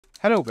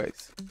Hello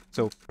guys,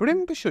 so today I'm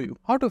going to show you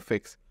how to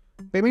fix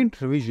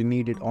payment revision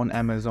needed on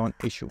Amazon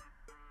issue.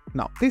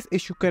 Now this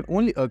issue can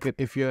only occur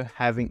if you're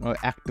having an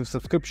active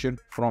subscription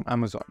from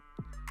Amazon.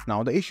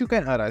 Now the issue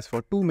can arise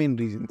for two main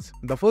reasons.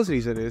 The first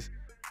reason is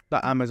the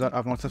Amazon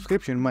account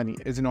subscription money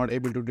is not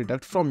able to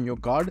deduct from your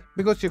card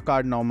because your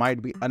card now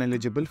might be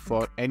ineligible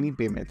for any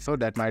payment. So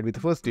that might be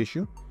the first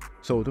issue.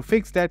 So to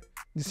fix that,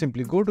 just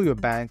simply go to your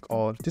bank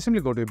or just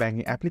simply go to your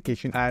banking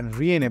application and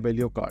re-enable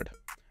your card.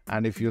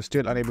 And if you're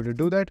still unable to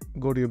do that,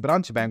 go to your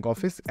branch bank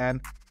office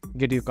and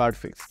get your card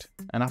fixed.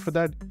 And after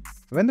that,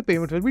 when the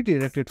payment will be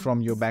deducted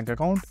from your bank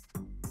account,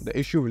 the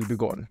issue will be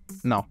gone.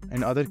 Now,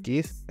 in other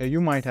case,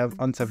 you might have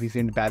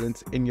insufficient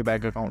balance in your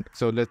bank account.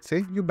 So let's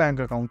say your bank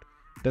account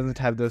doesn't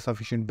have the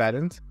sufficient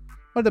balance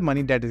or the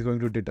money that is going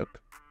to deduct.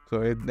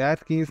 So in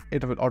that case,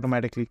 it will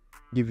automatically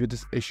give you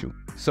this issue.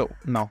 So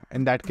now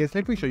in that case,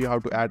 let me show you how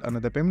to add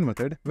another payment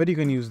method where you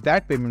can use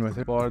that payment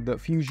method for the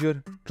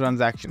future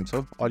transaction.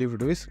 So all you have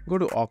to do is go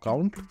to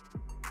account,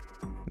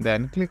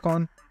 then click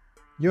on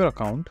your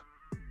account,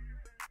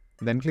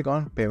 then click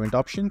on payment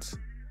options.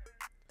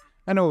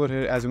 And over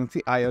here, as you can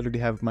see, I already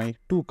have my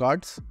two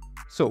cards.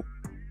 So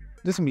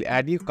just simply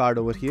add your card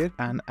over here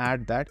and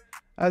add that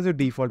as your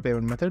default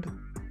payment method.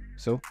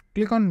 So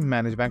click on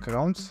manage bank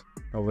accounts.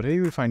 Over here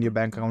you will find your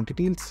bank account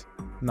details.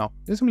 Now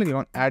just simply click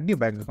on add new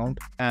bank account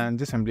and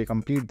just simply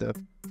complete the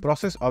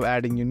process of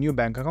adding your new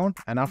bank account,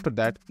 and after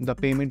that the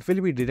payment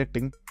will be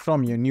deducting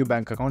from your new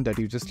bank account that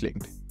you just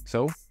linked.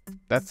 So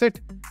that's it,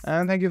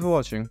 and thank you for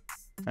watching,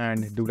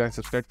 and do like,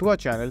 subscribe to our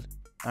channel,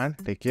 and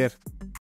take care.